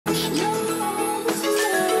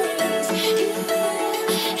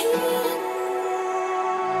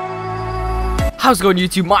How's it going,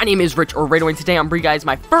 YouTube? My name is Rich, or RaidAway, and today I'm bringing you guys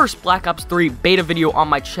my first Black Ops 3 beta video on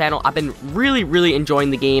my channel. I've been really enjoying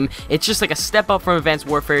the game. It's just like a step up from Advanced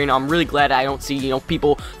Warfare, you know. I'm really glad I don't see,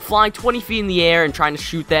 people flying 20 feet in the air and trying to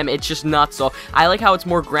shoot them. It's just nuts. So I like how it's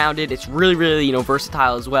more grounded. It's really,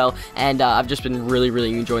 versatile as well, and I've just been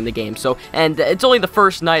really enjoying the game. So, and it's only the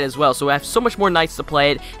first night as well, so I have so much more nights to play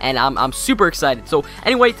it, and I'm super excited. So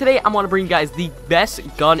anyway, today I want to bring you guys the best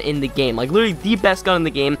gun in the game, like literally the best gun in the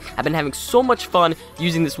game. I've been having so much fun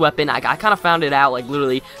using this weapon. I kind of found it out like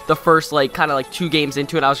literally the first kind of 2 games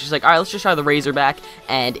into it. I was just like, alright, let's just try the Razorback,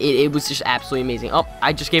 and it was just absolutely amazing. Oh,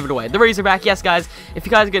 I just gave it away. The Razorback, yes guys, if you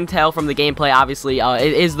guys can tell from the gameplay, obviously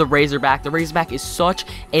it is the Razorback. The Razorback is such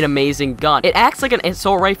an amazing gun. It acts like an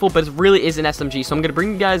assault rifle, but it really is an SMG. So I'm gonna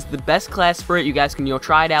bring you guys the best class for it. You guys can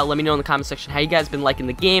try it out. Let me know in the comment section how you guys been liking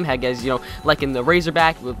the game, how you guys liking the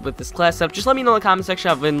Razorback with this class setup. Just let me know in the comment section.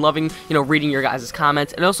 I've been loving reading your guys'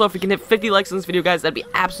 comments, and also if we can hit 50 likes on this video, guys, that'd be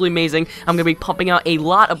absolutely amazing. I'm gonna be pumping out a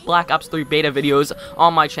lot of Black Ops 3 beta videos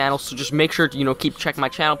on my channel, so just make sure to keep checking my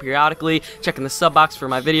channel periodically, checking the sub box for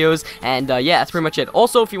my videos, and yeah, that's pretty much it.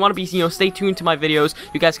 Also, if you want to be stay tuned to my videos,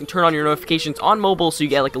 you guys can turn on your notifications on mobile, so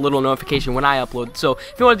you get a little notification when I upload. So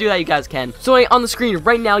if you want to do that, you guys can. So on the screen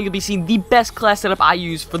right now, you'll be seeing the best class setup I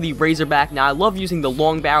use for the Razorback. Now I love using the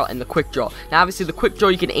long barrel and the quick draw. Now obviously the quick draw,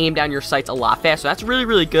 you can aim down your sights a lot faster. That's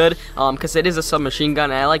really good because it is a submachine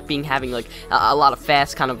gun, and I like having a lot of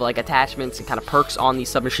fast kind of attachments and kind of perks on these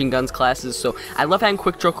submachine guns classes. So I love having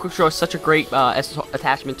quick draw. Quick draw is such a great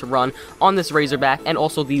attachment to run on this Razorback, and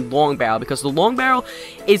also the long barrel, because the long barrel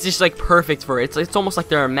is just perfect for it. It's almost like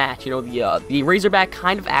they're a match. The Razorback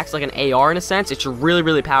kind of acts like an AR in a sense. It's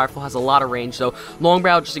really powerful, has a lot of range. So long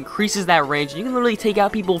barrel just increases that range. You can literally take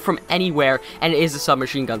out people from anywhere, and it is a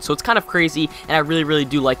submachine gun. So it's kind of crazy, and I really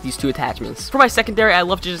do like these 2 attachments. For my secondary, I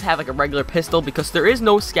love to just have a regular pistol, because there is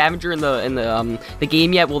no scavenger in the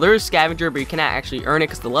game yet. Well, there is scavenger, but you cannot actually earn it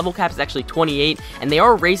because the level cap is actually 28, and they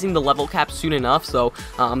are raising the level cap soon enough. So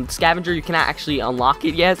scavenger, you cannot actually unlock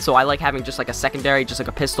it yet. So I like having just a secondary, just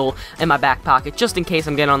a pistol in my back pocket, just in case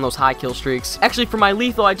I'm getting on those high kill streaks. Actually, for my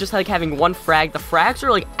lethal, I just like having 1 frag. The frags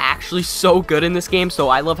are actually so good in this game, so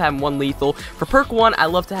I love having 1 lethal. For perk 1, I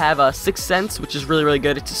love to have a 6th Sense, which is really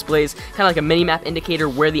good. It displays kind of like a mini-map indicator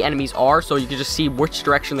where the enemies are, so you can just see which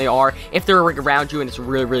direction they are if they're around you, and it's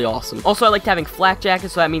really awesome. Also, I like having Flak Jacket,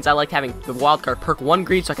 so that means I like having the wildcard perk 1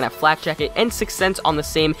 greed, so I can have Flak Jacket and 6th Sense on the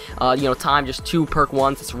same time, just 2 perk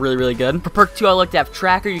 1s. It's really good. For perk 2, I like to have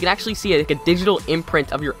Tracker. You can actually see a digital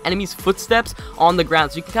imprint of your enemy's footsteps on the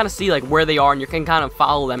ground, so you can kind of see where they are, and you can kind of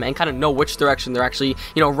follow them and kind of know which direction they're actually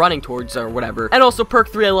running towards or whatever. And also perk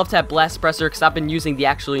 3, I love to have Blast Suppressor, because I've been using the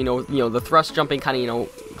actual the thrust jumping, kind of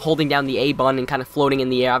holding down the A button and kind of floating in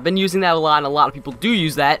the air. I've been using that a lot, and a lot of people do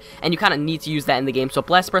use that, and you kind of need to use that in the game. So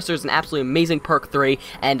Blast Suppressor is an absolutely amazing perk 3,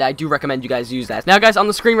 and I do recommend you guys use that. Now guys, on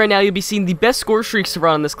the screen right now, you'll be seeing the best score streaks to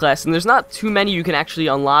run on this class, and there's not too many you can actually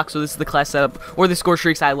unlock. So this is the class setup or the score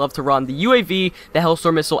streaks I love to run: the UAV, the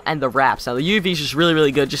Hellstorm missile, and the Wraps. Now the UAV is just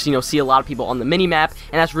really good, just see a lot of people on the mini map,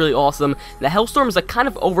 and that's really awesome. The Hellstorm is kind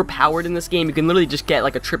of overpowered in this game. You can literally just get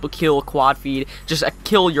a triple kill, a quad feed, just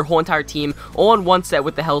kill your whole entire team all in 1 set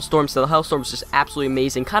with the Hellstorm. So the Hellstorm is just absolutely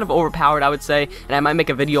amazing, kind of overpowered, I would say, and I might make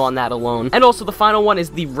a video on that alone. And also the final one is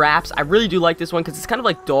the Wraps. I really do like this one because it's kind of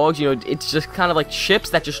like dogs. It's just kind of like ships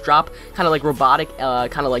that just drop kind of robotic,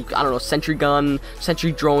 kind of I don't know, sentry gun,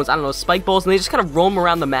 sentry drones, I don't know, spike balls, and they just kind of roam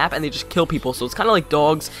around the map and they just kill people. So it's kind of like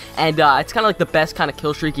dogs, and it's kind of the best kind of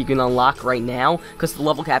kill streak you can unlock right now, because the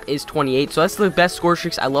level cap is 28. So that's the best score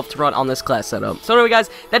streaks I love to run on this class setup. So anyway guys,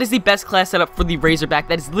 that is the best class setup for the Razorback.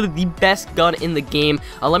 That is literally the best gun in the game.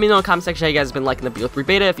 Let me know in the comment section how you guys have been liking the BO3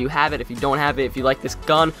 beta, if you have it, if you don't have it, if you like this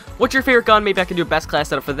gun, what's your favorite gun. Maybe I can do a best class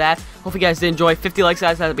setup for that. Hope you guys did enjoy. 50 likes,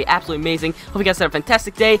 guys, that would be absolutely amazing. Hope you guys had a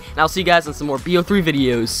fantastic day, and I'll see you guys on some more BO3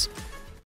 videos.